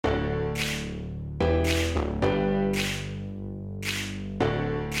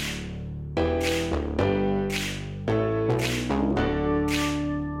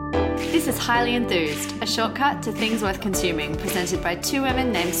Highly Enthused, a shortcut to things worth consuming, presented by two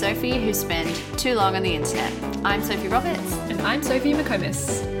women named Sophie who spend too long on the internet. I'm Sophie Roberts. And I'm Sophie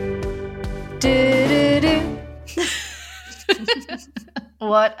McComas.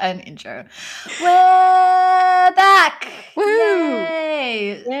 What an intro. We're back. Woo!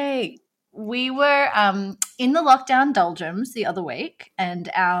 Yay. Yay. We were in the lockdown doldrums the other week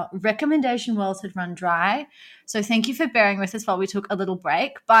and our recommendation wells had run dry. So thank you for bearing with us while we took a little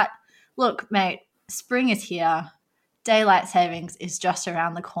break. But look, mate, spring is here. Daylight savings is just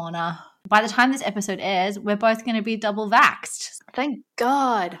around the corner. By the time this episode airs, we're both going to be double vaxxed. Thank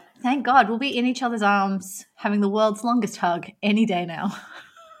God. Thank God. We'll be in each other's arms, having the world's longest hug any day now.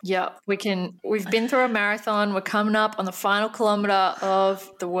 Yeah, we've been through a marathon. We're coming up on the final kilometer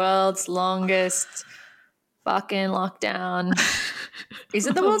of the world's longest fucking lockdown. Is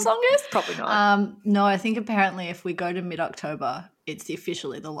it the world's longest? Probably not. No, I think apparently if we go to mid-October, it's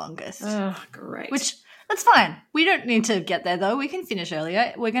officially the longest. Oh, great. Which, that's fine. We don't need to get there though. We can finish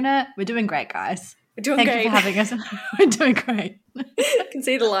earlier. We're doing great, guys. We're doing Thank great. you for having us. We're doing great. Can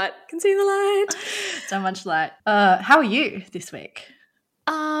see the light. Can see the light. So much light. How are you this week?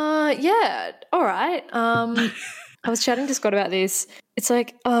 Yeah, all right. I was chatting to Scott about this. It's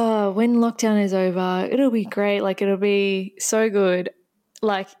like, when lockdown is over, it'll be great. Like, it'll be so good.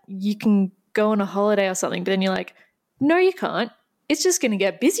 Like, you can go on a holiday or something, but then you're like, no, you can't. It's just going to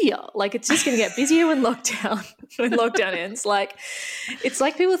get busier. Like, it's just going to get busier when lockdown ends. Like, it's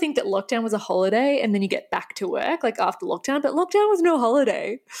like people think that lockdown was a holiday and then you get back to work, like, after lockdown. But lockdown was no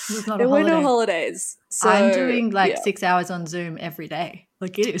holiday. There were no holidays. So, I'm doing 6 hours on Zoom every day.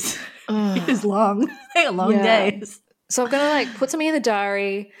 Like, it is. It is long. They are long days. So I'm going to, put something in the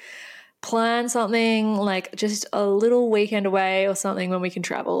diary, plan something, like, just a little weekend away or something when we can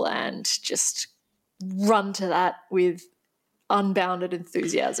travel and just run to that with unbounded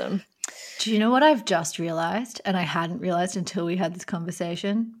enthusiasm. Do you know what I've just realized? And I hadn't realized until we had this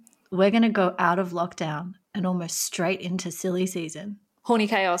conversation. We're going to go out of lockdown and almost straight into silly season. Horny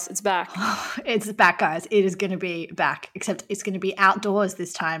chaos, it's back. It's back, guys. It is going to be back, except it's going to be outdoors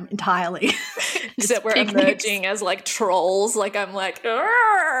this time entirely. Except we're emerging as like trolls. Like I'm like,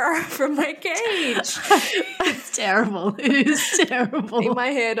 from my cage. It's terrible. It is terrible. Need my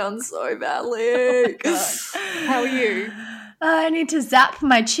hair done so badly. God. How are you? I need to zap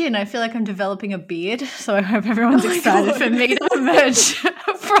my chin. I feel like I'm developing a beard, so I hope everyone's excited for me to emerge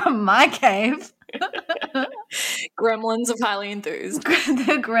from my cave. Gremlins of Highly Enthused.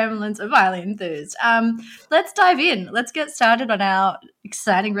 The gremlins of Highly Enthused. Let's dive in. Let's get started on our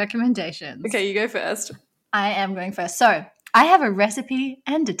exciting recommendations. Okay, you go first. I am going first. So I have a recipe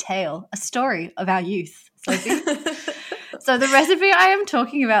and a tale, a story of our youth, Sophie. So the recipe I am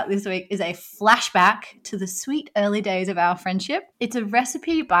talking about this week is a flashback to the sweet early days of our friendship. It's a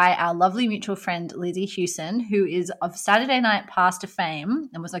recipe by our lovely mutual friend Lizzie Hewson, who is of Saturday Night Pasta fame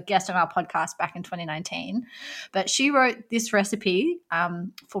and was a guest on our podcast back in 2019. But she wrote this recipe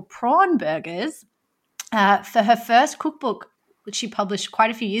for prawn burgers for her first cookbook, which she published quite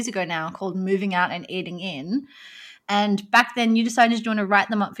a few years ago now, called Moving Out and Eating In. And back then you decided you want to write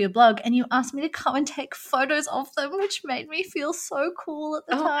them up for your blog and you asked me to come and take photos of them, which made me feel so cool at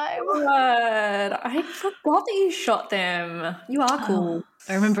the time. God. I forgot that you shot them. You are cool.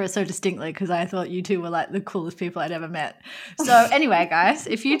 I remember it so distinctly because I thought you two were like the coolest people I'd ever met. So anyway, guys,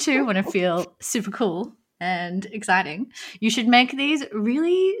 if you two want to feel super cool and exciting, you should make these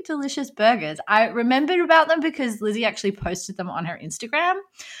really delicious burgers. I remembered about them because Lizzie actually posted them on her Instagram.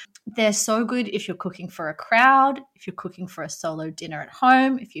 They're so good if you're cooking for a crowd, if you're cooking for a solo dinner at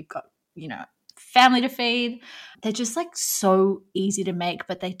home, if you've got, family to feed. They're just like so easy to make,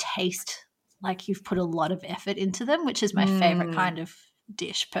 but they taste like you've put a lot of effort into them, which is my favorite kind of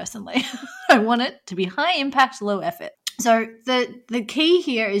dish personally. I want it to be high impact, low effort. So the key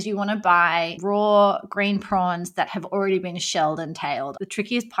here is you want to buy raw green prawns that have already been shelled and tailed. The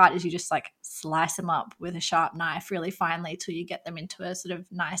trickiest part is you just like slice them up with a sharp knife really finely till you get them into a sort of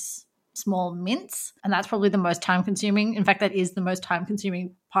nice small mince. And that's probably the most time consuming. In fact, that is the most time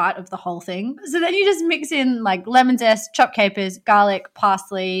consuming part of the whole thing. So then you just mix in like lemon zest, chopped capers, garlic,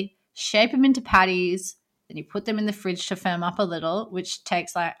 parsley, shape them into patties. Then you put them in the fridge to firm up a little, which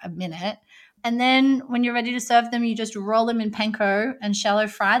takes like a minute. And then when you're ready to serve them, you just roll them in panko and shallow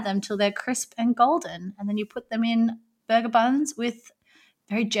fry them till they're crisp and golden. And then you put them in burger buns with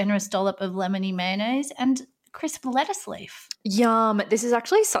very generous dollop of lemony mayonnaise and crisp lettuce leaf. Yum. This is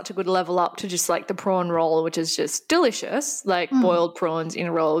actually such a good level up to just like the prawn roll, which is just delicious, like boiled prawns in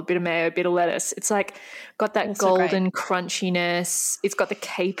a roll, a bit of mayo, a bit of lettuce. It's like got that also golden crunchiness. It's got the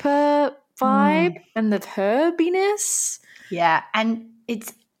caper vibe and the herbiness. Yeah, and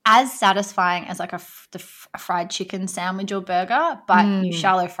it's as satisfying as like a fried chicken sandwich or burger, but you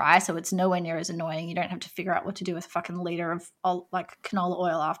shallow fry, so it's nowhere near as annoying. You don't have to figure out what to do with a fucking liter of like canola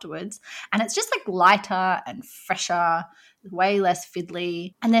oil afterwards. And it's just like lighter and fresher, way less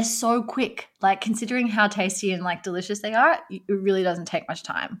fiddly, and they're so quick. Like, considering how tasty and like delicious they are, it really doesn't take much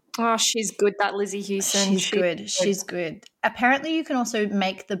time. Oh, she's good, that Lizzie Houston. She's good. Apparently you can also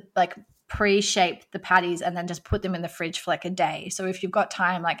make the like pre-shape the patties and then just put them in the fridge for like a day. So if you've got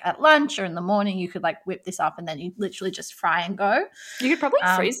time like at lunch or in the morning, you could like whip this up and then you literally just fry and go. You could probably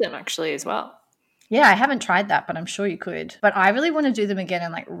freeze them actually as well. Yeah, I haven't tried that, but I'm sure you could. But I really want to do them again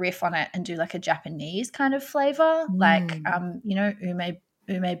and like riff on it and do like a Japanese kind of flavor. Like, you know,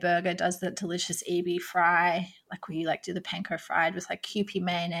 Ume Burger does the delicious ebi fry, like where you like do the panko fried with like Kewpie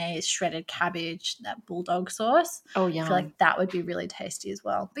mayonnaise, shredded cabbage, that bulldog sauce. Oh, yeah. I feel like that would be really tasty as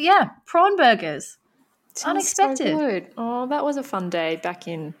well. But yeah, prawn burgers. Sounds unexpected. So good. Oh, that was a fun day back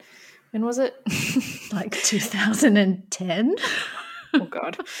in, when was it? Like 2010. Oh,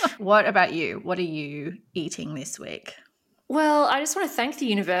 God. What about you? What are you eating this week? Well, I just want to thank the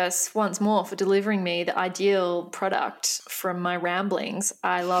universe once more for delivering me the ideal product from my ramblings.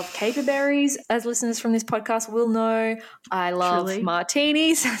 I love caper berries, as listeners from this podcast will know. I love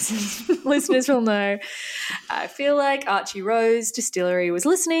martinis, as listeners will know. I feel like Archie Rose Distillery was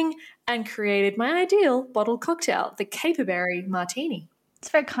listening and created my ideal bottled cocktail, the caper berry martini. It's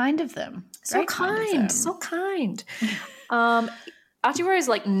very kind of them. So kind. Archie Rose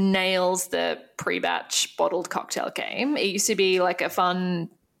like nails the pre-batch bottled cocktail game. It used to be like a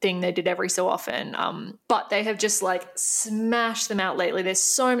fun thing they did every so often, but they have just like smashed them out lately. There's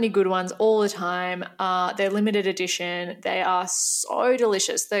so many good ones all the time. They're limited edition. They are so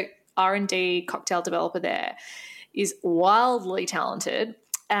delicious. The R&D cocktail developer there is wildly talented,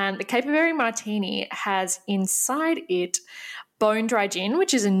 and the Caper Berry Martini has inside it Bone Dry Gin,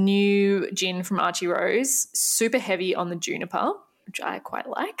 which is a new gin from Archie Rose, super heavy on the juniper, which I quite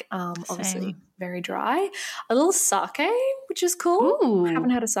like. Obviously very dry. A little sake, which is cool. Ooh. I haven't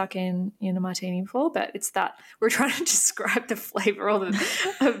had a sake in a martini before, but it's that we're trying to describe the flavour of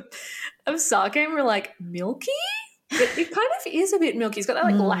sake, and we're like, milky? But it kind of is a bit milky. It's got that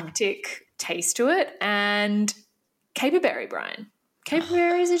like lactic taste to it. And caper berry, Brian. Caper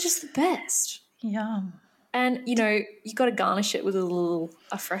berries are just the best. Yum. And, you know, you got to garnish it with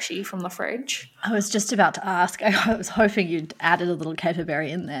a freshie from the fridge. I was just about to ask. I was hoping you'd added a little caper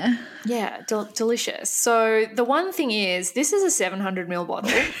berry in there. Yeah, delicious. So the one thing is, this is a 700ml bottle.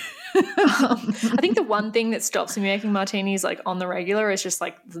 I think the one thing that stops me making martinis like on the regular is just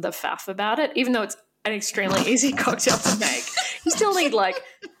like the faff about it. Even though it's an extremely easy cocktail to make, you still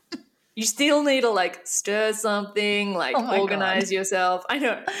need to like stir something, like organize yourself. I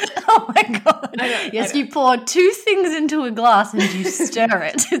know. Oh my God. I know. Yes, you pour two things into a glass and you stir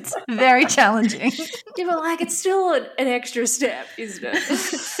it. It's very challenging. Yeah, but like it's still an extra step, isn't it?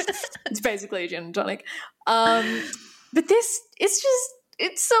 It's basically a gin and tonic. But this,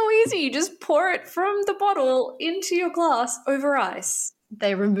 it's so easy. You just pour it from the bottle into your glass over ice.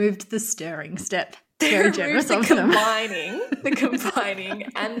 They removed the stirring step. Very generous of them. The combining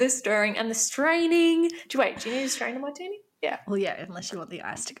and the stirring and the straining. Do you need to strain a martini? Yeah. Well, yeah, unless you want the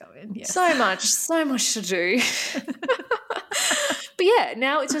ice to go in. Yes. So much to do. But yeah,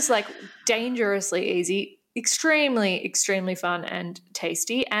 now it's just like dangerously easy, extremely, extremely fun and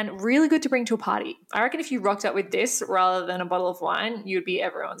tasty, and really good to bring to a party. I reckon if you rocked up with this rather than a bottle of wine, you'd be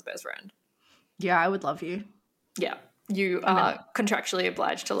everyone's best friend. Yeah, I would love you. Yeah. You are contractually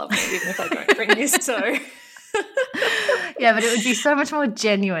obliged to love me even if I don't bring this, so. Yeah, but it would be so much more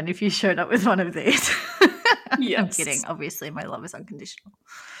genuine if you showed up with one of these. Yes. I'm kidding. Obviously, my love is unconditional.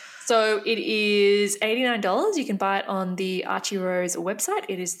 So it is $89. You can buy it on the Archie Rose website.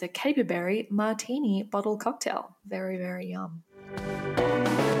 It is the Caper Berry Martini bottle cocktail. Very, very yum.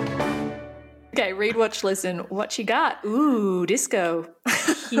 Okay, read, watch, listen. What you got? Ooh, disco.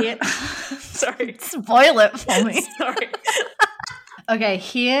 Yeah. Sorry. Spoil it for me. Sorry. Okay,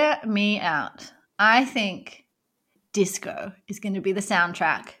 hear me out. I think disco is going to be the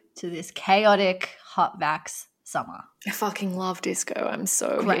soundtrack to this chaotic hot vax summer. I fucking love disco. I'm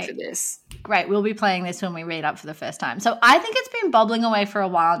so here for this. Great. We'll be playing this when we read up for the first time. So I think it's been bubbling away for a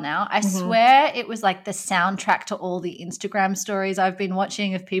while now. I swear it was like the soundtrack to all the Instagram stories I've been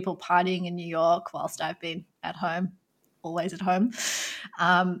watching of people partying in New York whilst I've been at home, always at home.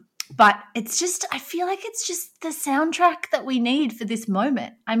 But it's just, I feel like it's just the soundtrack that we need for this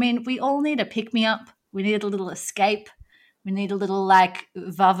moment. I mean, we all need a pick-me-up. We need a little escape. We need a little like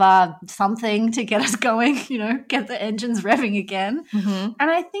vava something to get us going, you know, get the engines revving again. And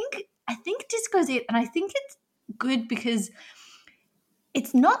I think disco's it. And I think it's good because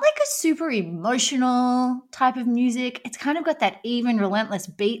it's not like a super emotional type of music. It's kind of got that even, relentless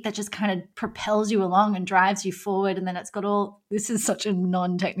beat that just kind of propels you along and drives you forward. And then it's got all, this is such a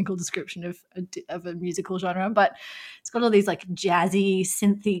non-technical description of a musical genre, but it's got all these like jazzy,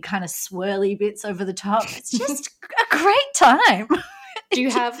 synthy kind of swirly bits over the top. It's just a great time. Do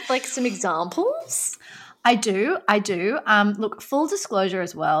you have like some examples? I do. Look, full disclosure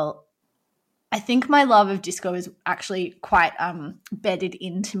as well, I think my love of disco is actually quite bedded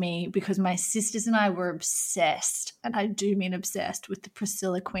into me because my sisters and I were obsessed, and I do mean obsessed, with the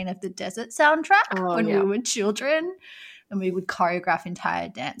Priscilla Queen of the Desert soundtrack when we were children, and we would choreograph entire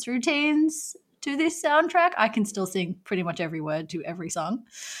dance routines to this soundtrack. I can still sing pretty much every word to every song.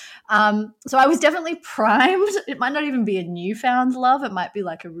 So I was definitely primed. It might not even be a newfound love. It might be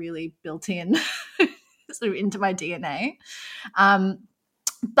like a really built-in sort of into my DNA.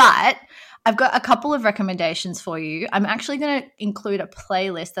 But I've got a couple of recommendations for you. I'm actually going to include a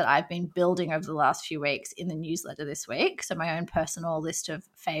playlist that I've been building over the last few weeks in the newsletter this week, so my own personal list of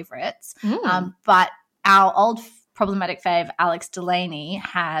favorites. But our old problematic fave, Alex Delaney,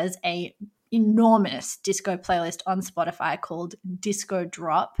 has a enormous disco playlist on Spotify called Disco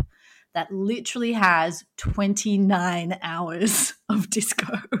Drop that literally has 29 hours of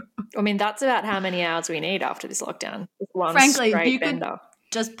disco. I mean, that's about how many hours we need after this lockdown. Frankly, you could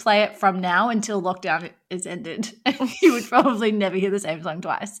just play it from now until lockdown is ended. You would probably never hear the same song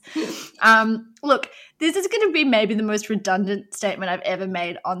twice. Look, this is going to be maybe the most redundant statement I've ever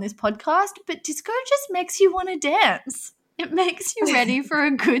made on this podcast, but disco just makes you want to dance. It makes you ready for a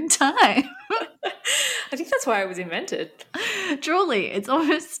good time. I think that's why it was invented. Truly, it's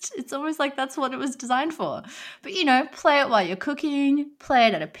almost like that's what it was designed for. But, you know, play it while you're cooking, play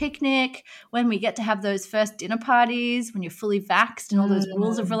it at a picnic, when we get to have those first dinner parties, when you're fully vaxxed and all those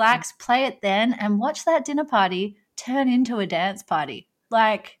rules have relaxed, play it then and watch that dinner party turn into a dance party.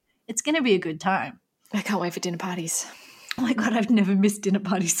 Like, it's going to be a good time. I can't wait for dinner parties. Oh my God, I've never missed dinner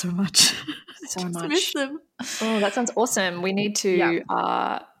parties so much. So much. Miss them. Oh, that sounds awesome. We need to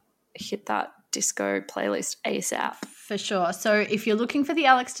hit that disco playlist ASAP. For sure. So if you're looking for the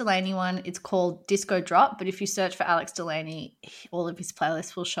Alex Delaney one, it's called Disco Drop. But if you search for Alex Delaney, all of his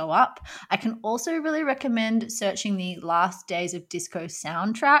playlists will show up. I can also really recommend searching the Last Days of Disco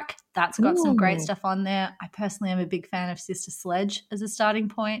soundtrack. That's got some great stuff on there. I personally am a big fan of Sister Sledge as a starting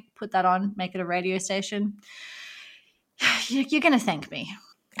point. Put that on, make it a radio station. You're going to thank me.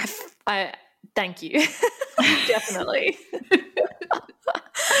 I thank you. Definitely.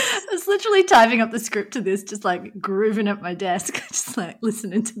 I was literally typing up the script to this, just like grooving at my desk, just like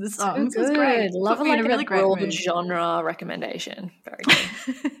listening to the songs. So it was great. Love Put me in a really great mood. Genre recommendation. Very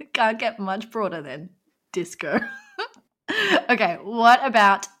good. Can't get much broader than disco. Okay, what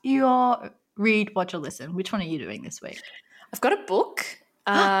about your read, watch, or listen? Which one are you doing this week? I've got a book.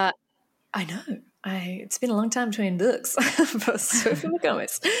 I know. It's been a long time between books for Sophie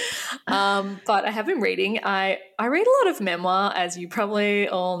McGomez. But I have been reading. I read a lot of memoir, as you probably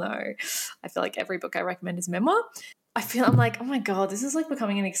all know. I feel like every book I recommend is memoir. I'm like, oh my God, this is like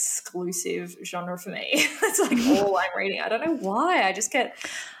becoming an exclusive genre for me. That's like all I'm reading. I don't know why. I just get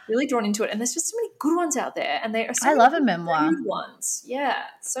really drawn into it. And there's just so many good ones out there. And there are I love a memoir. Good ones. Yeah,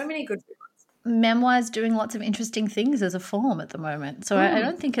 so many good ones. Memoir's doing lots of interesting things as a form at the moment. So I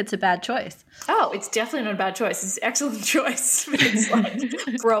don't think it's a bad choice. Oh, it's definitely not a bad choice. It's an excellent choice. But it's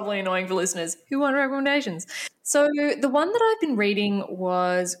like probably annoying for listeners who want recommendations. So the one that I've been reading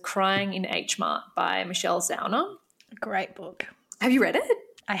was Crying in H Mart by Michelle Zauner. Great book. Have you read it?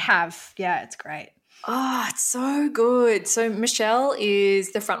 I have. Yeah, it's great. Oh, it's so good. So Michelle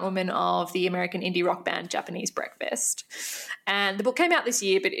is the frontwoman of the American indie rock band Japanese Breakfast. And the book came out this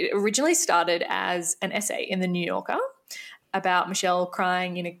year, but it originally started as an essay in The New Yorker about Michelle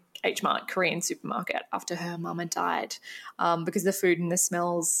crying in a H Mart Korean supermarket after her mum had died, because the food and the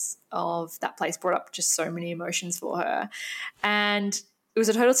smells of that place brought up just so many emotions for her. And it was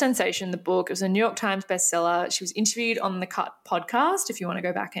a total sensation, the book. It was a New York Times bestseller. She was interviewed on the Cut podcast, if you want to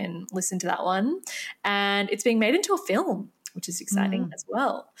go back and listen to that one. And it's being made into a film, which is exciting as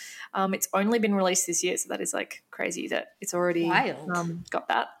well. It's only been released this year, so that is like crazy that it's already got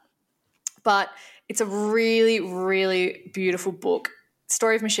that. But it's a really, really beautiful book.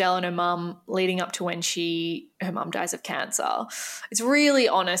 Story of Michelle and her mum leading up to when her mum dies of cancer. It's really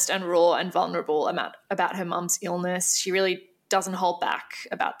honest and raw and vulnerable about her mum's illness. She really doesn't hold back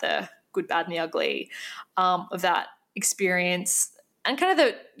about the good, bad, and the ugly of that experience, and kind of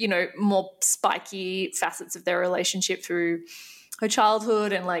the, you know, more spiky facets of their relationship through her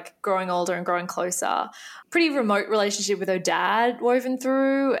childhood and like growing older and growing closer. Pretty remote relationship with her dad woven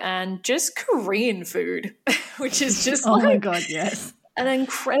through, and just Korean food, which is just oh my God, yes. an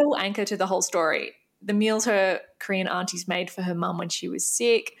incredible anchor to the whole story. The meals her Korean aunties made for her mum when she was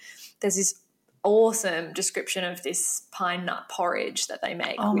sick. There's this awesome description of this pine nut porridge that they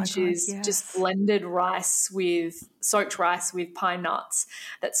make, which is just blended soaked rice with pine nuts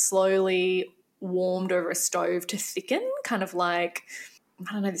that slowly warmed over a stove to thicken, kind of like,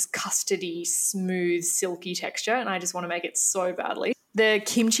 I don't know, this custardy, smooth, silky texture, and I just want to make it so badly. The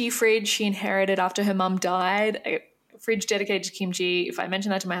kimchi fridge she inherited after her mum died, a fridge dedicated to kimchi. If I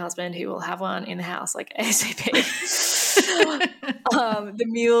mention that to my husband, he will have one in the house like ASAP. The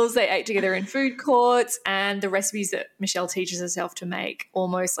meals they ate together in food courts, and the recipes that Michelle teaches herself to make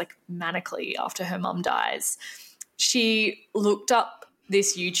almost like manically after her mum dies. She looked up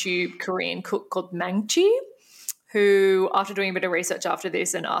this YouTube Korean cook called Mangchi, who, after doing a bit of research after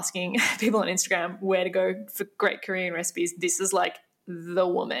this and asking people on Instagram where to go for great Korean recipes, this is like the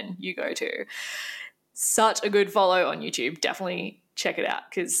woman you go to. Such a good follow on YouTube. Definitely check it out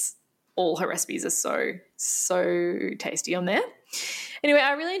because all her recipes are so tasty on there. Anyway,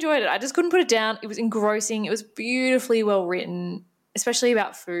 I really enjoyed it. I just couldn't put it down. It was engrossing. It was beautifully well written, especially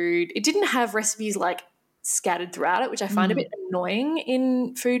about food. It didn't have recipes like scattered throughout it, which I find a bit annoying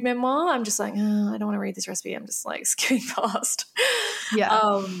in food memoir. I'm just like, oh, I don't want to read this recipe. I'm just like skipping past.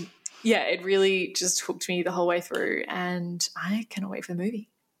 Yeah. It really just hooked me the whole way through, and I cannot wait for the movie.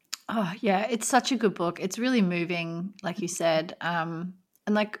 Oh, yeah, it's such a good book. It's really moving, like you said, and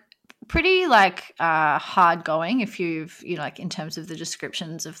like pretty like hard going if you've, like in terms of the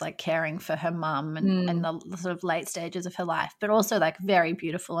descriptions of like caring for her mum and the sort of late stages of her life, but also like very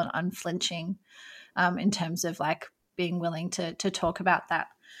beautiful and unflinching in terms of like being willing to talk about that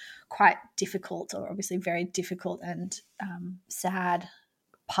quite difficult, or obviously very difficult and sad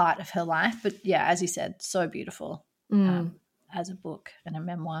part of her life. But yeah, as you said, so beautiful as a book and a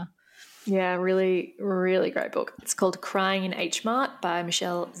memoir. Yeah, really, really great book. It's called Crying in H Mart by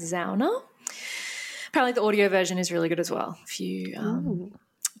Michelle Zauner. Apparently the audio version is really good as well if you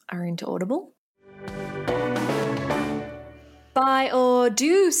are into Audible. Buy or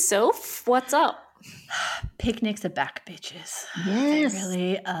do, Soph, what's up? Picnics are back, bitches. Yes. They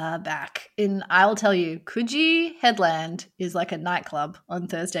really are back. I'll tell you, Coogee Headland is like a nightclub on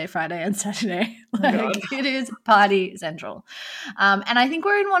Thursday, Friday and Saturday. It is party central. And I think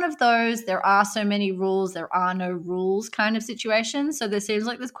we're in one of those, there are so many rules, there are no rules kind of situations. So there seems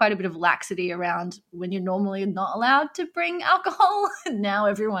like there's quite a bit of laxity around when you're normally not allowed to bring alcohol. Now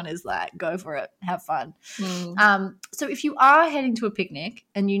everyone is like, go for it, have fun. So if you are heading to a picnic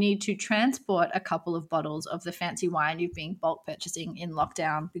and you need to transport a couple of bottles of the fancy wine you've been bulk purchasing in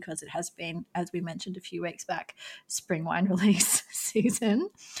lockdown, because it has been, as we mentioned a few weeks back, spring wine release season,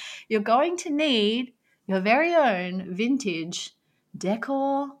 you're going to need your very own vintage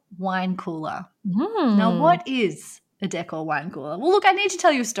Decor wine cooler. Now, what is a Decor wine cooler? Well, look, I need to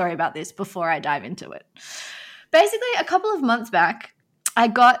tell you a story about this before I dive into it. Basically, a couple of months back, I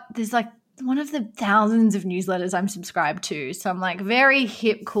got this like one of the thousands of newsletters I'm subscribed to. Some like very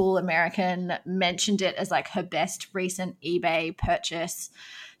hip, cool American mentioned it as like her best recent eBay purchase.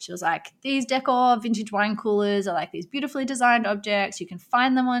 She was like, these Decor vintage wine coolers are like these beautifully designed objects. You can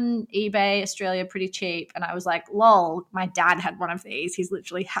find them on eBay Australia pretty cheap. And I was like, lol, my dad had one of these. He's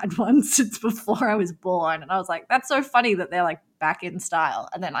literally had one since before I was born. And I was like, that's so funny that they're like back in style.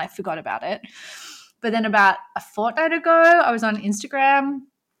 And then I forgot about it. But then about a fortnight ago, I was on Instagram,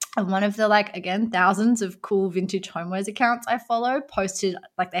 and one of the, like, again, thousands of cool vintage homewares accounts I follow posted,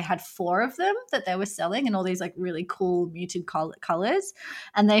 like, they had 4 of them that they were selling in all these, like, really cool muted colors.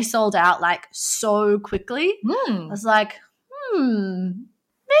 And they sold out, like, so quickly. I was like, maybe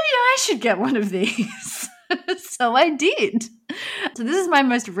I should get one of these. So I did. So this is my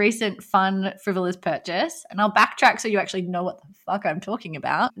most recent fun, frivolous purchase. And I'll backtrack so you actually know what the fuck I'm talking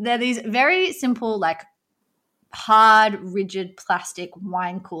about. They're these very simple, like, hard, rigid plastic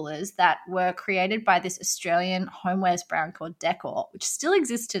wine coolers that were created by this Australian homewares brand called Decor, which still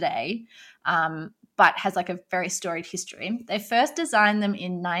exists today, but has like a very storied history. They first designed them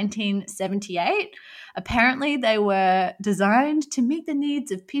in 1978. Apparently, they were designed to meet the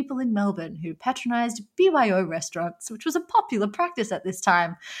needs of people in Melbourne who patronised BYO restaurants, which was a popular practice at this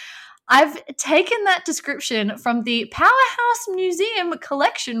time. I've taken that description from the Powerhouse Museum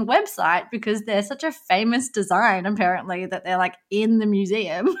Collection website because they're such a famous design, apparently, that they're like in the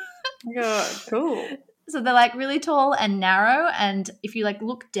museum. Yeah, cool. So they're like really tall and narrow, and if you like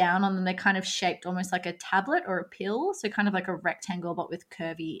look down on them, they're kind of shaped almost like a tablet or a pill, so kind of like a rectangle but with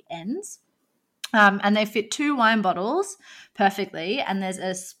curvy ends. And they fit 2 wine bottles perfectly. And there's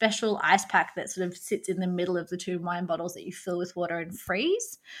a special ice pack that sort of sits in the middle of the 2 wine bottles that you fill with water and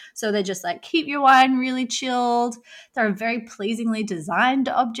freeze. So they just like keep your wine really chilled. They're a very pleasingly designed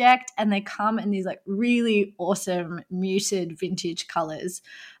object, and they come in these like really awesome muted vintage colors,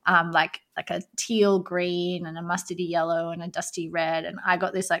 like a teal green and a mustardy yellow and a dusty red. And I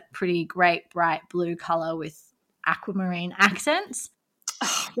got this like pretty great bright blue color with aquamarine accents.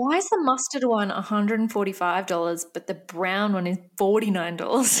 Why is the mustard one $145, but the brown one is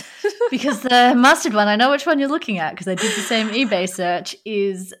 $49? Because the mustard one, I know which one you're looking at because I did the same eBay search,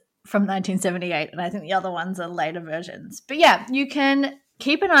 is from 1978, and I think the other ones are later versions. But yeah, you can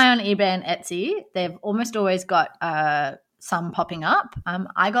keep an eye on eBay and Etsy. They've almost always got some popping up.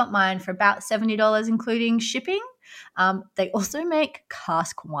 I got mine for about $70, including shipping. They also make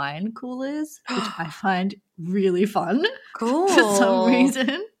cask wine coolers, which I find really fun. Cool. For some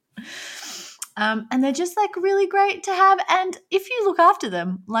reason. And they're just like really great to have. And if you look after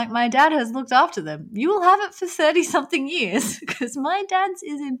them, like my dad has looked after them, you will have it for 30 something years because my dad's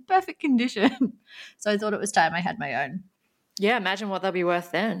is in perfect condition. So I thought it was time I had my own. Yeah, imagine what they'll be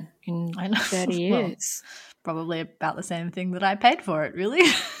worth then in 30 years. Well, probably about the same thing that I paid for it, really.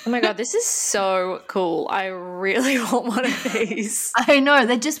 Oh my God, this is so cool. I really want one of these. I know.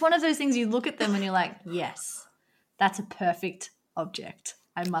 They're just one of those things you look at them and you're like, yes, that's a perfect object.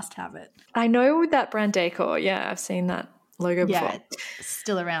 I must have it. I know that brand Decor. Yeah, I've seen that logo before. Yeah, it's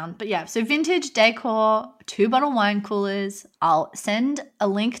still around. But yeah, so vintage Decor, 2-bottle wine coolers. I'll send a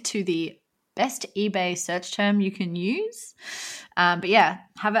link to the best eBay search term you can use. But yeah,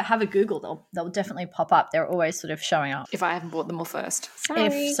 have a Google. They'll definitely pop up. They're always sort of showing up. If I haven't bought them all first. Sorry.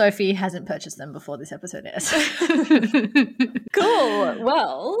 If Sophie hasn't purchased them before this episode airs. Cool.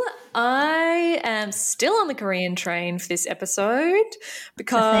 Well, I am still on the Korean train for this episode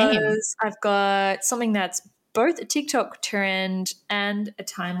because I've got something that's both a TikTok trend and a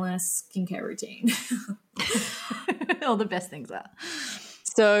timeless skincare routine. All the best things are.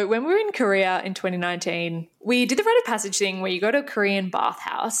 So when we were in Korea in 2019, we did the rite of passage thing where you go to a Korean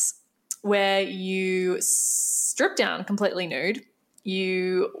bathhouse where you strip down completely nude.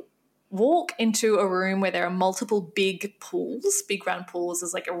 You walk into a room where there are multiple big pools, big round pools.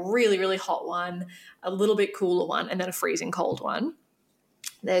 There's like a really, really hot one, a little bit cooler one, and then a freezing cold one.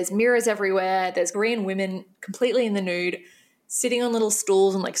 There's mirrors everywhere. There's Korean women completely in the nude, sitting on little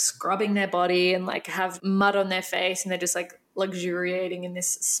stools and like scrubbing their body and like have mud on their face, and they're just like luxuriating in this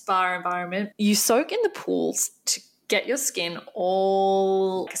spa environment. You soak in the pools to get your skin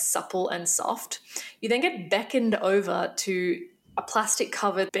all supple and soft. You then get beckoned over to a plastic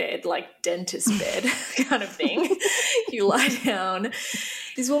covered bed, like dentist bed kind of thing. You lie down.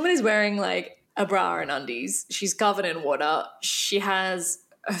 This woman is wearing like a bra and undies. She's covered in water. She has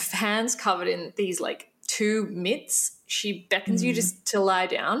her hands covered in these like 2 mitts. She beckons you just to lie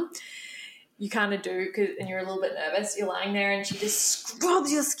down. You kind of do, and you're a little bit nervous. You're lying there and she just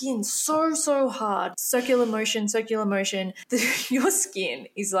scrubs your skin so hard. Circular motion. Your skin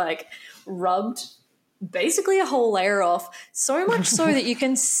is like rubbed basically a whole layer off, so much so that you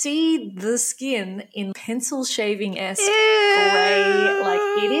can see the skin in pencil shaving-esque grey.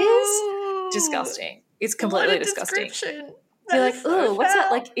 Like, it is disgusting. It's completely disgusting. You're like, oh, what's that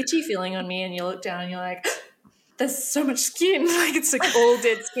like itchy feeling on me? And you look down and you're like, there's so much skin. Like, it's like all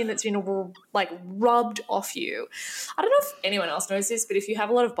dead skin that's been like rubbed off you. I don't know if anyone else knows this, but if you have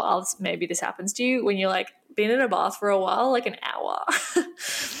a lot of baths, maybe this happens to you when you're like been in a bath for a while, like an hour,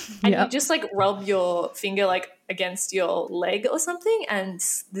 and you just like rub your finger like against your leg or something, and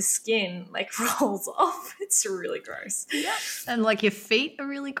the skin like rolls off. It's really gross. Yeah, and like your feet are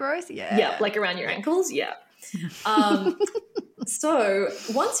really gross. Yeah, like around your ankles. Yeah. So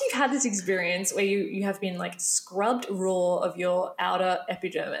once you've had this experience where you have been like scrubbed raw of your outer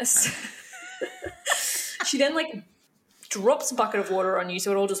epidermis, she then like drops a bucket of water on you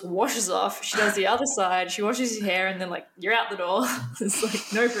so it all just washes off. She does the other side. She washes your hair, and then like you're out the door. There's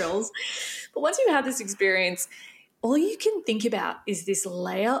like no frills. But once you've had this experience, all you can think about is this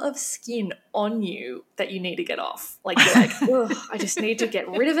layer of skin on you that you need to get off. Like, you're like, ugh, I just need to get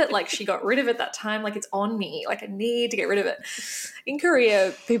rid of it. Like, she got rid of it that time. Like, it's on me. Like, I need to get rid of it. In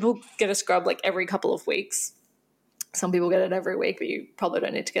Korea, people get a scrub like every couple of weeks. Some people get it every week, but you probably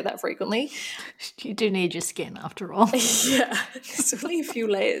don't need to get that frequently. You do need your skin after all. Yeah, there's only a few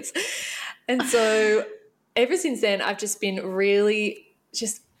layers. And so ever since then, I've just been really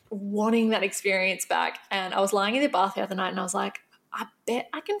just wanting that experience back. And I was lying in the bath the other night and I was like, I bet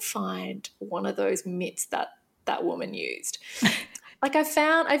I can find one of those mitts that woman used. Like,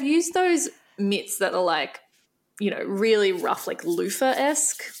 I've used those mitts that are like really rough, like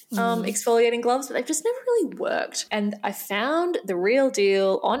loofah-esque exfoliating gloves, but they've just never really worked. And I found the real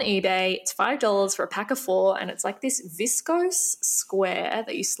deal on eBay. It's $5 for a pack of 4, and it's like this viscose square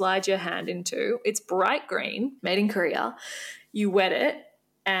that you slide your hand into. It's bright green, made in Korea. You wet it,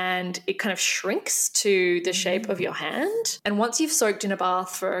 and it kind of shrinks to the shape of your hand. And once you've soaked in a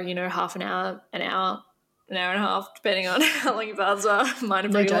bath for, half an hour, an hour and a half, depending on how long your baths are, mine are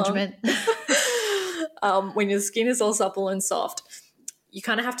pretty long. No judgment. When your skin is all supple and soft, you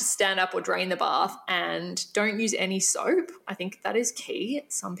kind of have to stand up or drain the bath, and don't use any soap. I think that is key.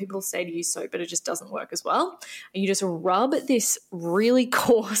 Some people say to use soap, but it just doesn't work as well. And you just rub this really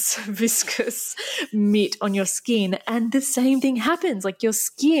coarse, viscous mitt on your skin, and the same thing happens. Like your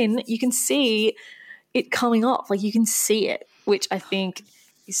skin, you can see it coming off. Like you can see it, which I think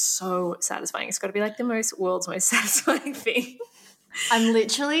is so satisfying. It's got to be like the world's most satisfying thing. I'm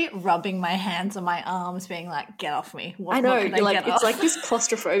literally rubbing my hands on my arms, being like, get off me. I know. You're like, it's like this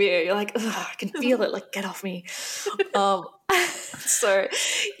claustrophobia. You're like, I can feel it. Like, get off me. So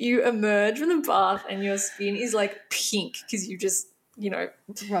you emerge from the bath and your skin is like pink because you just,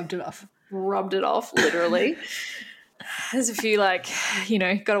 rubbed it off, literally. There's a few got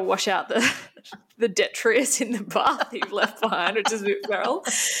to wash out the detritus in the bath that you've left behind, which is a bit feral.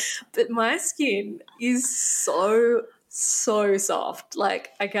 But my skin is so soft. Like,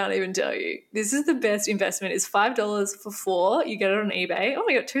 I can't even tell you. This is the best investment. It's $5 for 4. You get it on eBay. Oh,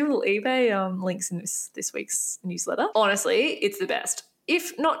 we got 2 little eBay links in this week's newsletter. Honestly, it's the best.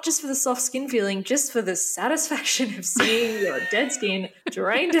 If not just for the soft skin feeling, just for the satisfaction of seeing your dead skin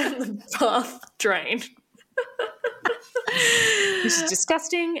drain down the bath drain. Which is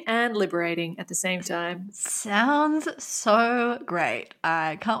disgusting and liberating at the same time. Sounds so great.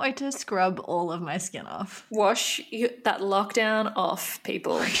 I can't wait to scrub all of my skin off. Wash that lockdown off,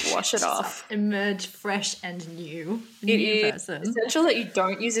 people. Wash it off. Emerge fresh and new. It is essential that you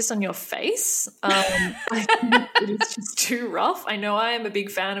don't use this on your face. It is just too rough. I know I am a big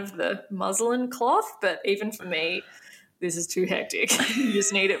fan of the muslin cloth, but even for me, this is too hectic. You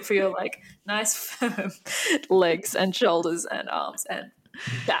just need it for your nice firm legs and shoulders and arms and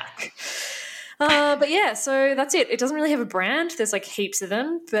back. But yeah, so that's it. It doesn't really have a brand. There's heaps of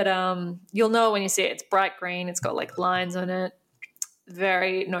them, but you'll know when you see it. It's bright green. It's got lines on it.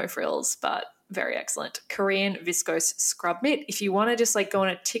 Very no frills, but very excellent. Korean viscose scrub mitt. If you want to just go on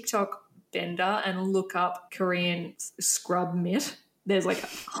a TikTok bender and look up Korean scrub mitt, there's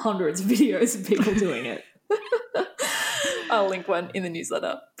hundreds of videos of people doing it. I'll link one in the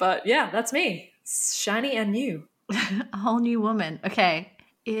newsletter. But yeah, that's me. Shiny and new. A whole new woman. Okay.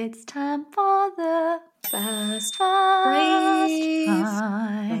 It's time for the Fast Five.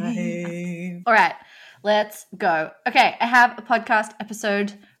 All right. Let's go. Okay. I have a podcast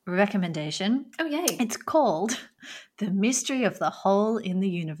episode recommendation. Oh, yay. It's called The Mystery of the Hole in the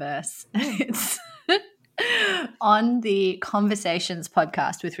Universe. It's on the Conversations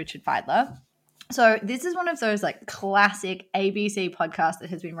podcast with Richard Feidler. So this is one of those classic ABC podcasts that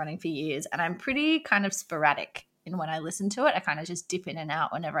has been running for years, and I'm pretty kind of sporadic in when I listen to it. I kind of just dip in and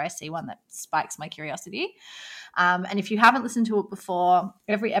out whenever I see one that spikes my curiosity. And if you haven't listened to it before,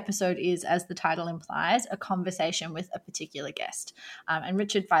 every episode is, as the title implies, a conversation with a particular guest. And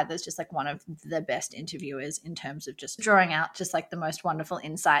Richard Feidler is just one of the best interviewers in terms of just drawing out just the most wonderful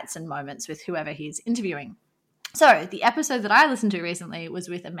insights and moments with whoever he's interviewing. So the episode that I listened to recently was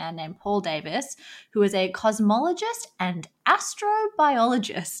with a man named Paul Davis, who is a cosmologist and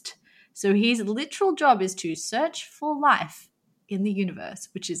astrobiologist. So his literal job is to search for life in the universe,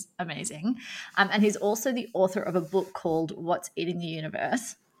 which is amazing. And he's also the author of a book called What's Eating the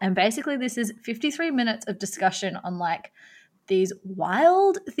Universe. And basically this is 53 minutes of discussion on these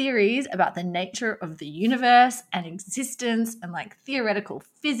wild theories about the nature of the universe and existence and theoretical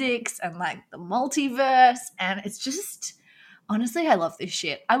physics and the multiverse. And it's just, honestly, I love this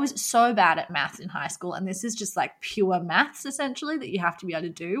shit. I was so bad at maths in high school, and this is just pure maths essentially that you have to be able to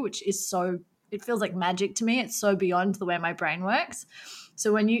do, which is so, it feels like magic to me. It's so beyond the way my brain works.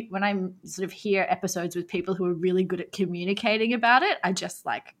 So when I sort of hear episodes with people who are really good at communicating about it, I just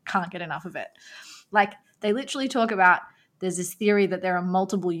can't get enough of it. They literally talk about, there's this theory that there are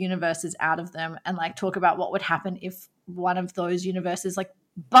multiple universes out of them, and talk about what would happen if one of those universes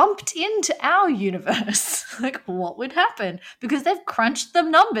bumped into our universe. What would happen? Because they've crunched the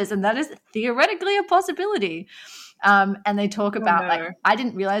numbers, and that is theoretically a possibility. And they talk about I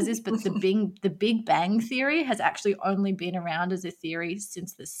didn't realize this, but the Big Bang theory has actually only been around as a theory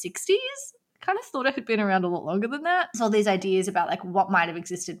since the 60s. Kind of thought it had been around a lot longer than that. So all these ideas about what might have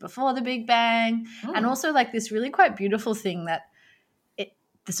existed before the Big Bang, and also this really quite beautiful thing that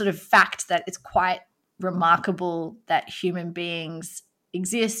the sort of fact that it's quite remarkable that human beings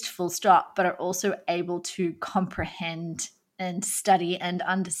exist, full stop, but are also able to comprehend and study and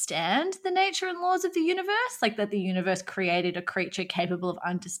understand the nature and laws of the universe, like that the universe created a creature capable of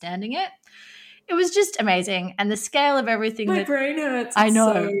understanding it. It was just amazing. And the scale of everything. My brain hurts. I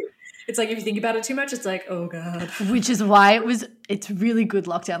know. It's like if you think about it too much, it's like, oh God. Which is why it's really good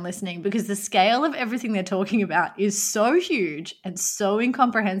lockdown listening, because the scale of everything they're talking about is so huge and so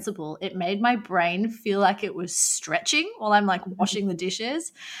incomprehensible. It made my brain feel like it was stretching while I'm like washing the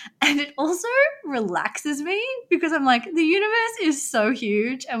dishes. And it also relaxes me because I'm like, the universe is so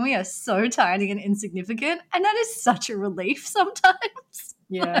huge and we are so tiny and insignificant. And that is such a relief sometimes.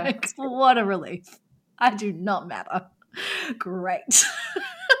 Yeah. Like, what a relief. I do not matter. Great.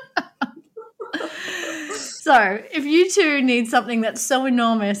 So if you too need something that's so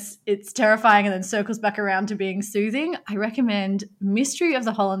enormous it's terrifying and then circles back around to being soothing, I recommend Mystery of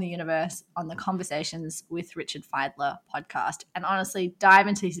the Hole in the Universe on the Conversations with Richard Feidler podcast. And honestly, dive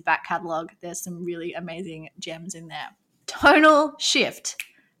into his back catalogue. There's some really amazing gems in there. Tonal shift.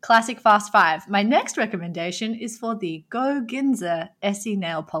 Classic Fast Five. My next recommendation is for the Go Ginza Essie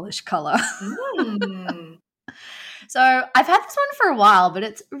nail polish color. So I've had this one for a while, but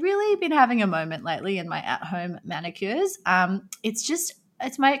it's really been having a moment lately in my at-home manicures.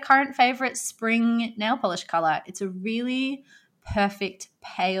 It's my current favorite spring nail polish color. It's a really perfect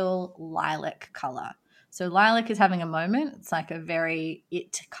pale lilac color. So lilac is having a moment. It's like a very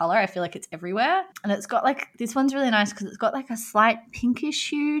it color. I feel like it's everywhere. And it's got like, this one's really nice because it's got like a slight pinkish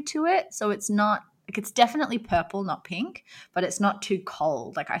hue to it. So it's not, like it's definitely purple, not pink, but it's not too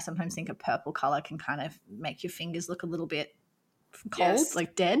cold. Like I sometimes think a purple color can kind of make your fingers look a little bit cold, yes.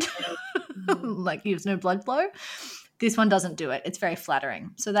 Like dead, like there's no blood flow. This one doesn't do it. It's very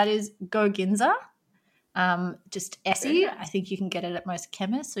flattering. So that is Go Ginza. Just Essie. I think you can get it at most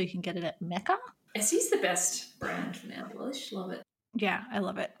chemists, so you can get it at Mecca. Essie's the best brand for nail polish. Love it. Yeah, I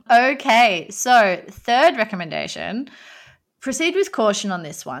love it. Okay, so third recommendation. Proceed with caution on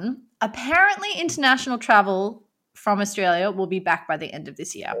this one. Apparently, international travel from Australia will be back by the end of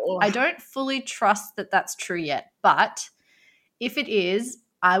this year. Oh. I don't fully trust that that's true yet, but if it is,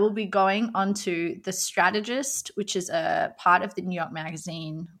 I will be going onto The Strategist, which is a part of the New York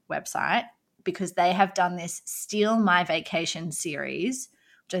Magazine website, because they have done this Steal My Vacation series,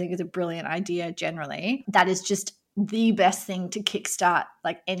 which I think is a brilliant idea generally. That is just the best thing to kickstart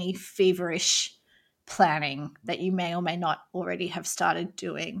like any feverish planning that you may or may not already have started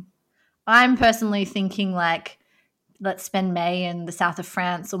doing. I'm personally thinking like, let's spend May in the south of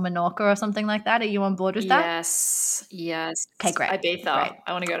France or Menorca or something like that. Are you on board with that? Yes. Okay, great. Ibiza. Great.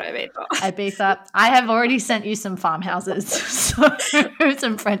 I want to go to Ibiza. Ibiza. I have already sent you some farmhouses, so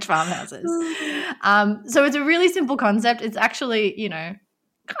some French farmhouses. So it's a really simple concept. It's actually, I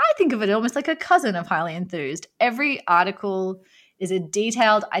think of it almost like a cousin of Highly Enthused. Every article is a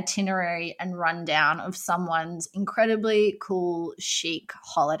detailed itinerary and rundown of someone's incredibly cool, chic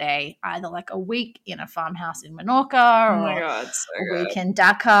holiday, either like a week in a farmhouse in Menorca or a week in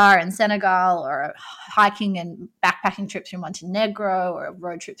Dakar and Senegal, or a hiking and backpacking trip through Montenegro, or a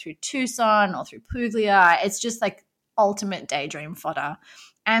road trip through Tucson or through Puglia. It's just like ultimate daydream fodder.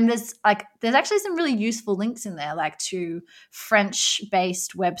 And there's actually some really useful links in there, like to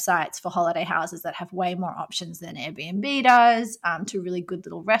French-based websites for holiday houses that have way more options than Airbnb does, to really good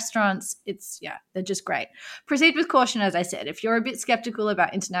little restaurants. They're just great. Proceed with caution, as I said. If you're a bit skeptical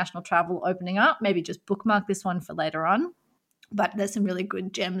about international travel opening up, maybe just bookmark this one for later on. But there's some really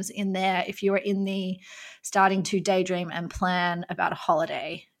good gems in there if you are in the starting to daydream and plan about a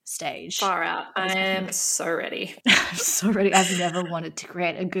holiday stage. Far out. I am so ready. I'm so ready. I've never wanted to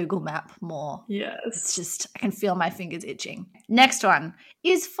create a Google map more. Yes. It's just, I can feel my fingers itching. Next one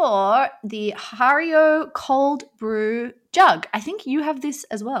is for the Hario cold brew jug. I think you have this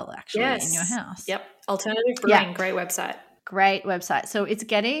as well, actually, in your house. Yep. Alternative Brewing. Yeah. Great website. Great website. So it's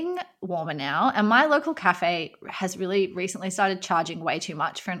getting warmer now, and my local cafe has really recently started charging way too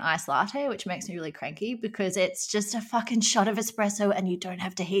much for an iced latte, which makes me really cranky because it's just a fucking shot of espresso and you don't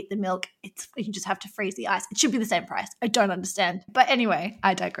have to heat the milk. You just have to freeze the ice. It should be the same price. I don't understand. But anyway,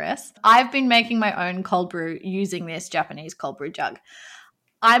 I digress. I've been making my own cold brew using this Japanese cold brew jug.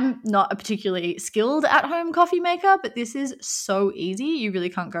 I'm not a particularly skilled at-home coffee maker, but this is so easy. You really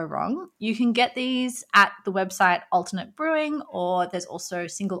can't go wrong. You can get these at the website Alternate Brewing, or there's also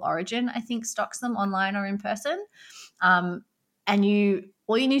Single Origin, I think, stocks them online or in person. And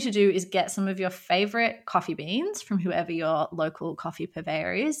all you need to do is get some of your favorite coffee beans from whoever your local coffee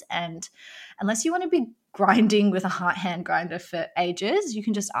purveyor is. And unless you want to be grinding with a hand grinder for ages, you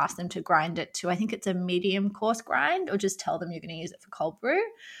can just ask them to grind it to, I think it's a medium coarse grind, or just tell them you're going to use it for cold brew.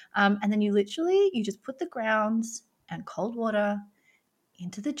 And then you just put the grounds and cold water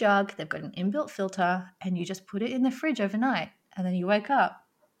into the jug. They've got an inbuilt filter, and you just put it in the fridge overnight, and then you wake up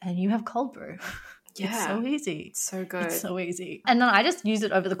and you have cold brew. Yeah. It's so easy. It's so good. It's so easy. And then I just use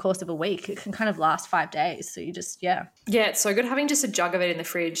it over the course of a week. It can kind of last 5 days. So you just, Yeah, it's so good having just a jug of it in the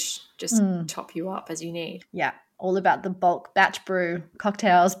fridge, just top you up as you need. Yeah. All about the bulk batch brew,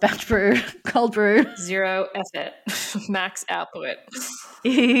 cocktails, batch brew, cold brew. Zero effort, max output.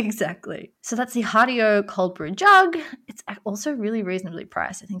 Exactly. So that's the Hardio cold brew jug. It's also really reasonably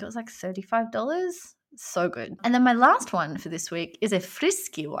priced. I think it was like $35. So good. And then my last one for this week is a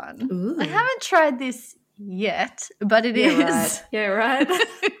Frisky one. Ooh. I haven't tried this yet, but it is. Right. Yeah, right.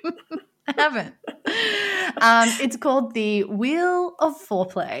 I haven't. It's called the Wheel of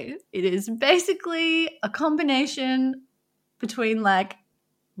Foreplay. It is basically a combination between like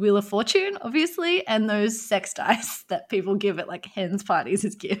Wheel of Fortune, obviously, and those sex dice that people give at like hens parties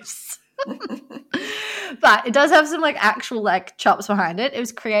as gifts. But it does have some like actual like chops behind it. It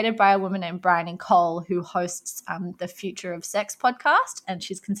was created by a woman named Bryony Cole, who hosts the Future of Sex podcast, and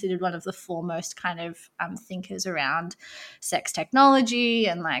she's considered one of the foremost kind of thinkers around sex technology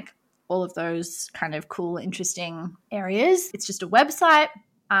and like all of those kind of cool, interesting areas. It's just a website.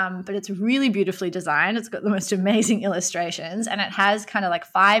 But it's really beautifully designed. It's got the most amazing illustrations, and it has kind of like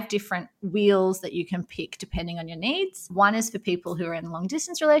 5 different wheels that you can pick depending on your needs. One is for people who are in long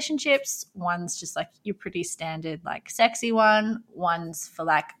distance relationships. One's just like your pretty standard, like sexy one. One's for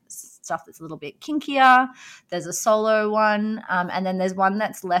like stuff that's a little bit kinkier. There's a solo one. And then there's one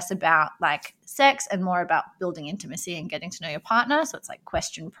that's less about like sex and more about building intimacy and getting to know your partner. So it's like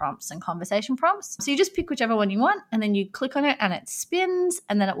question prompts and conversation prompts. So you just pick whichever one you want, and then you click on it and it spins,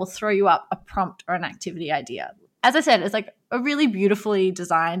 and then it will throw you up a prompt or an activity idea. As I said, it's like a really beautifully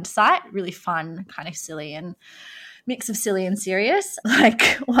designed site, really fun, kind of silly, and mix of silly and serious.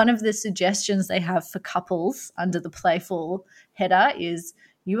 Like one of the suggestions they have for couples under the playful header is,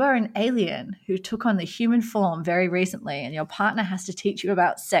 you are an alien who took on the human form very recently, and your partner has to teach you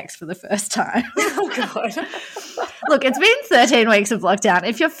about sex for the first time. Oh, God. Look, it's been 13 weeks of lockdown.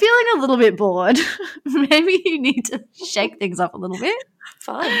 If you're feeling a little bit bored, maybe you need to shake things up a little bit.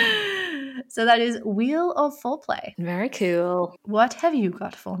 Fun. So that is Wheel of Foreplay. Very cool. What have you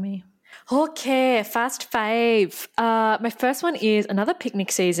got for me? Okay, fast fave. My first one is another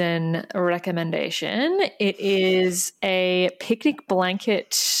picnic season recommendation. It is a picnic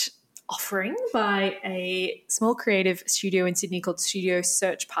blanket offering by a small creative studio in Sydney called Studio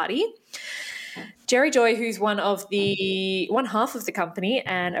Search Party. Jerry Joy, who's one half of the company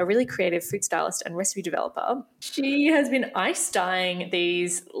and a really creative food stylist and recipe developer, she has been ice dyeing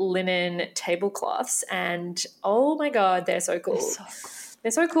these linen tablecloths, and oh my God, they're so cool. They're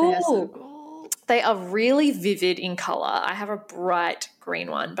so cool. They are really vivid in colour. I have a bright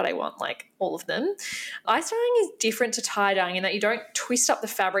green one, but I want like all of them. Ice dyeing is different to tie dyeing in that you don't twist up the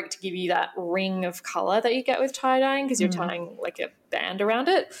fabric to give you that ring of colour that you get with tie dyeing because you're tying like a band around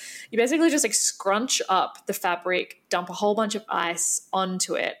it. You basically just like scrunch up the fabric, dump a whole bunch of ice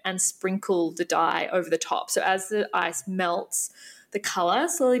onto it, and sprinkle the dye over the top. So as the ice melts, the colour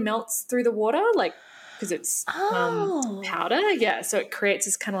slowly melts through the water, like because it's powder. Yeah, so it creates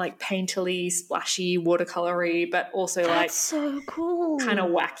this kind of like painterly, splashy, watercolory, but also like so cool, kind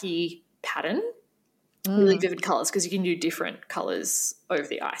of wacky pattern. Really vivid colours because you can do different colours over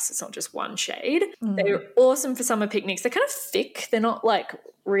the ice. It's not just one shade. They're awesome for summer picnics. They're kind of thick. They're not like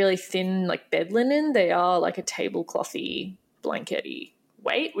really thin like bed linen. They are like a tableclothy, blankety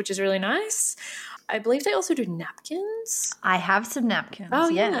weight, which is really nice. I believe they also do napkins. I have some napkins. Oh,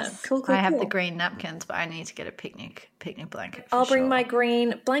 yes. yeah. Cool. I have the green napkins, but I need to get a picnic blanket. I'll bring my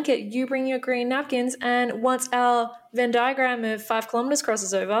green blanket. You bring your green napkins. And once our Venn diagram of 5 kilometres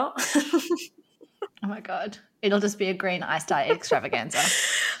crosses over. Oh, my God. It'll just be a green ice dye extravaganza.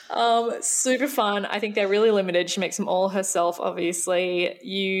 Super fun. I think they're really limited. She makes them all herself, obviously.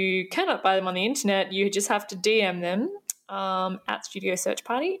 You cannot buy them on the internet. You just have to DM them. At Studio Search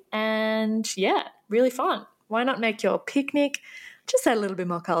Party, and yeah, really fun. Why not make your picnic just a little bit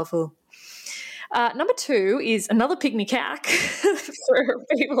more colourful? Number 2 is another picnic hack for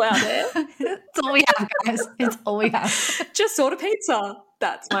people out there. It's all we have, guys. It's all we have. Just order pizza.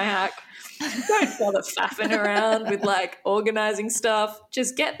 That's my hack. Don't bother faffing around with like organising stuff.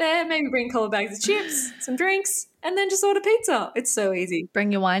 Just get there, maybe bring a couple of bags of chips, some drinks, and then just order pizza. It's so easy.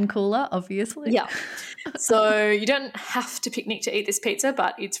 Bring your wine cooler, obviously. Yeah. So you don't have to picnic to eat this pizza,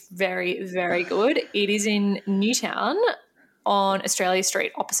 but it's very, very good. It is in Newtown. on Australia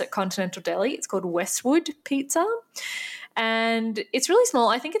Street opposite Continental Deli. It's called Westwood Pizza. And it's really small.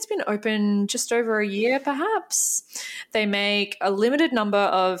 I think it's been open just over a year, perhaps. They make a limited number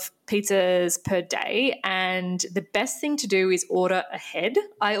of pizzas per day, and the best thing to do is order ahead.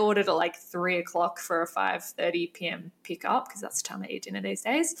 I ordered at like 3 o'clock for a 5:30 p.m. pickup because that's the time I eat dinner these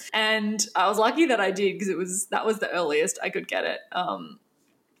days. And I was lucky that I did because that was the earliest I could get it.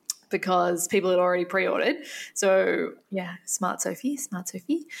 Because people had already pre-ordered. So, yeah, smart Sophie.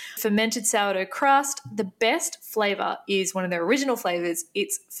 Fermented sourdough crust. The best flavour is one of their original flavours.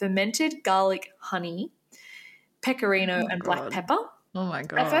 It's fermented garlic honey, pecorino, and black pepper. Oh, my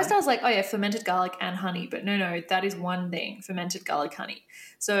God. At first I was like, oh, yeah, fermented garlic and honey. But no, that is one thing, fermented garlic honey.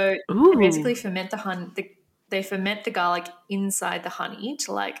 So they basically ferment the honey. They ferment the garlic inside the honey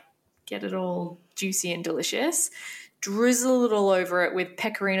to, like, get it all juicy and delicious. Drizzle it all over it with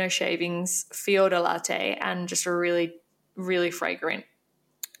pecorino shavings, fior latte, and just a really, really fragrant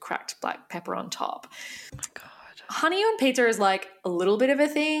cracked black pepper on top. Oh my God. Honey on pizza is like a little bit of a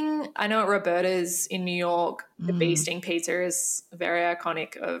thing. I know at Roberta's in New York, the bee sting pizza is very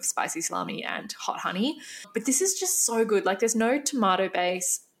iconic of spicy salami and hot honey. But this is just so good. Like there's no tomato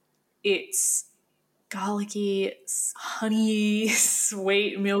base. It's garlicky, honey,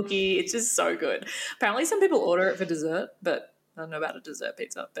 sweet, milky. It's just so good. Apparently some people order it for dessert, but I don't know about a dessert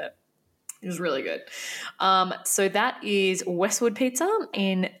pizza, but it was really good. So that is Westwood Pizza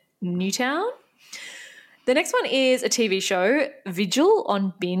in Newtown. The next one is a TV show, Vigil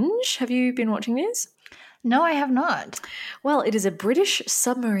on Binge. Have you been watching this? No, I have not. Well, it is a British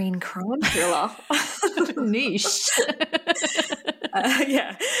submarine crime thriller. Niche.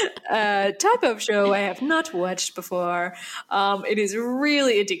 Type of show I have not watched before. It is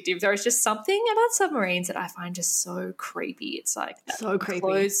really addictive. There is just something about submarines that I find just so creepy. It's like so creepy.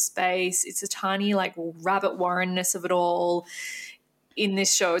 Closed space. It's a tiny like rabbit warrenness of it all. In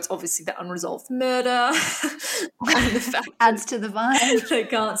this show, it's obviously the unresolved murder and the fact adds to the vibe. They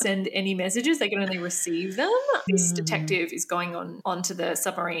can't send any messages; they can only receive them. This detective is going onto the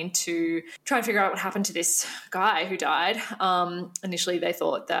submarine to try and figure out what happened to this guy who died. Initially, they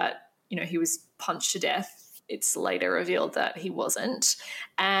thought that he was punched to death. It's later revealed that he wasn't,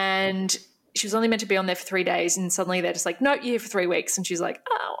 and she was only meant to be on there for 3 days, and suddenly they're just like, "Nope, you're here for 3 weeks," and she's like,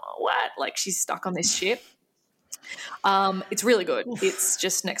 "Oh, what?" Like she's stuck on this ship. It's really good. It's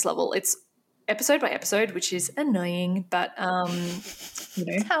just next level. It's episode by episode, which is annoying, but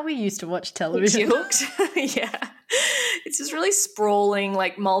It's how we used to watch television. You're hooked. Yeah. It's just really sprawling,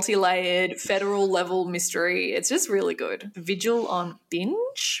 like multi-layered, federal level mystery. It's just really good. Vigil on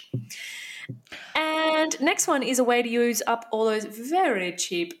Binge. And next one is a way to use up all those very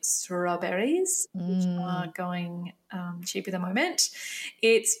cheap strawberries, which are going cheap at the moment.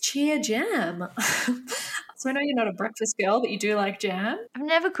 It's chia jam. So I know you're not a breakfast girl, but you do like jam. I've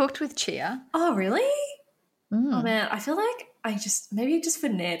never cooked with chia. Oh, really? Oh, man, I feel like maybe just for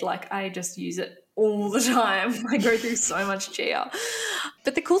Ned, like I just use it all the time. I go through so much chia.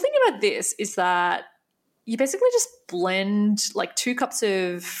 But the cool thing about this is that you basically just blend like 2 cups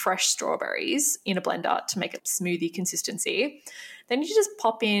of fresh strawberries in a blender to make a smoothie consistency. Then you just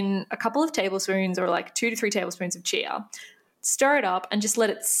pop in a couple of tablespoons or like 2 to 3 tablespoons of chia, stir it up and just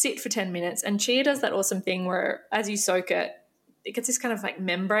let it sit for 10 minutes. And chia does that awesome thing where as you soak it, it gets this kind of like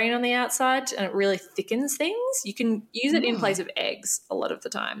membrane on the outside and it really thickens things. You can use it in place of eggs a lot of the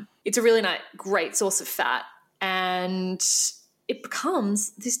time. It's a really great source of fat and it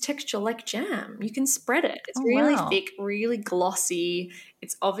becomes this texture like jam. You can spread it. It's really thick, really glossy.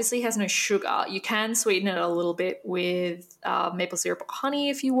 It obviously has no sugar. You can sweeten it a little bit with maple syrup or honey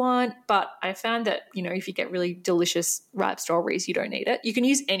if you want, but I found that, if you get really delicious ripe strawberries, you don't need it. You can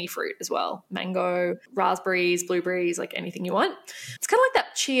use any fruit as well, mango, raspberries, blueberries, like anything you want. It's kind of like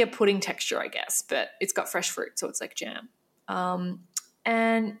that chia pudding texture, I guess, but it's got fresh fruit, so it's like jam.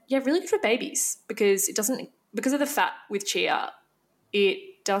 And yeah, really good for babies because because of the fat with chia,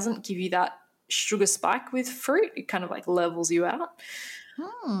 it doesn't give you that sugar spike with fruit. It kind of like levels you out.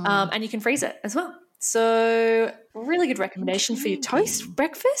 And you can freeze it as well. So really good recommendation for your toast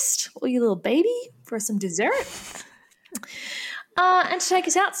breakfast or your little baby for some dessert. And to take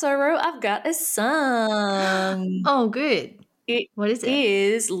us out, Soro, I've got a song. Oh, good. What is it? It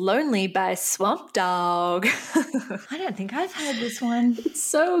is Lonely by Swamp Dogg. I don't think I've heard this one. It's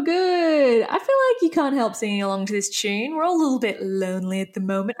so good. I feel like you can't help singing along to this tune. We're all a little bit lonely at the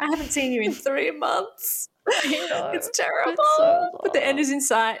moment. I haven't seen you in 3 months. It's terrible. But the end is in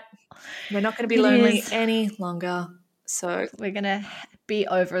sight. We're not going to be lonely any longer. So we're going to be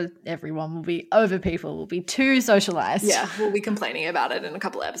over everyone. We'll be over people. We'll be too socialized. Yeah, we'll be complaining about it in a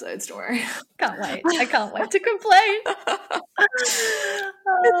couple of episodes, don't worry. Can't wait. I can't wait to complain. But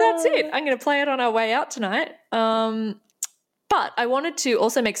that's it. I'm going to play it on our way out tonight. But I wanted to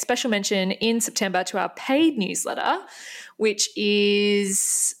also make special mention in September to our paid newsletter, which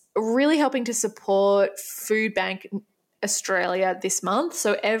is really helping to support Food Bank Australia this month.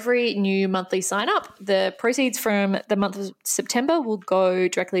 So every new monthly sign up, the proceeds from the month of September will go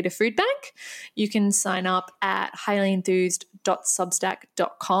directly to Food Bank. You can sign up at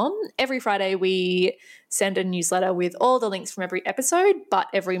highlyenthused.substack.com. Every Friday we send a newsletter with all the links from every episode, but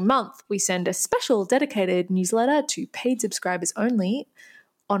every month we send a special dedicated newsletter to paid subscribers only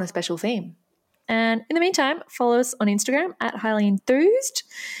on a special theme. And in the meantime, follow us on Instagram at highlyenthused.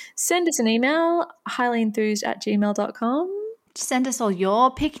 Send us an email, highlyenthused@gmail.com. Send us all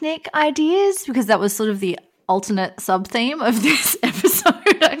your picnic ideas, because that was sort of the alternate sub-theme of this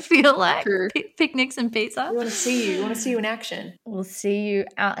episode, I feel like. True. Picnics and pizza. We want to see you. We want to see you in action. We'll see you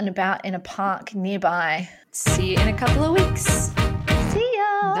out and about in a park nearby. See you in a couple of weeks. See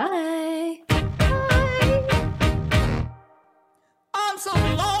ya. Bye. Bye. I'm so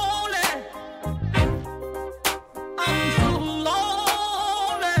lonely. I'm so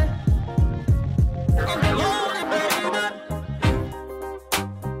lonely. I'm lonely, baby.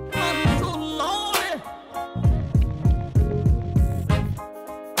 I'm so lonely.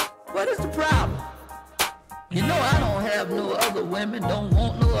 What is the problem? You know I don't have no other women, don't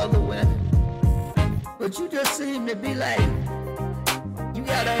want no other women. But you just seem to be like, you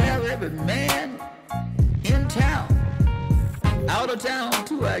gotta have every man in town. Out of town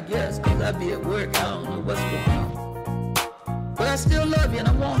too, I guess, because I be at work, I don't know what's going on. But I still love you and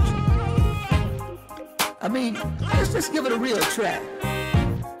I want you. I mean, let's just give it a real try.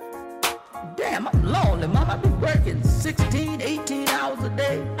 Damn, I'm lonely, Mom. I be working 16, 18 hours a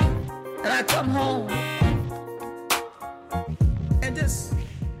day. And I come home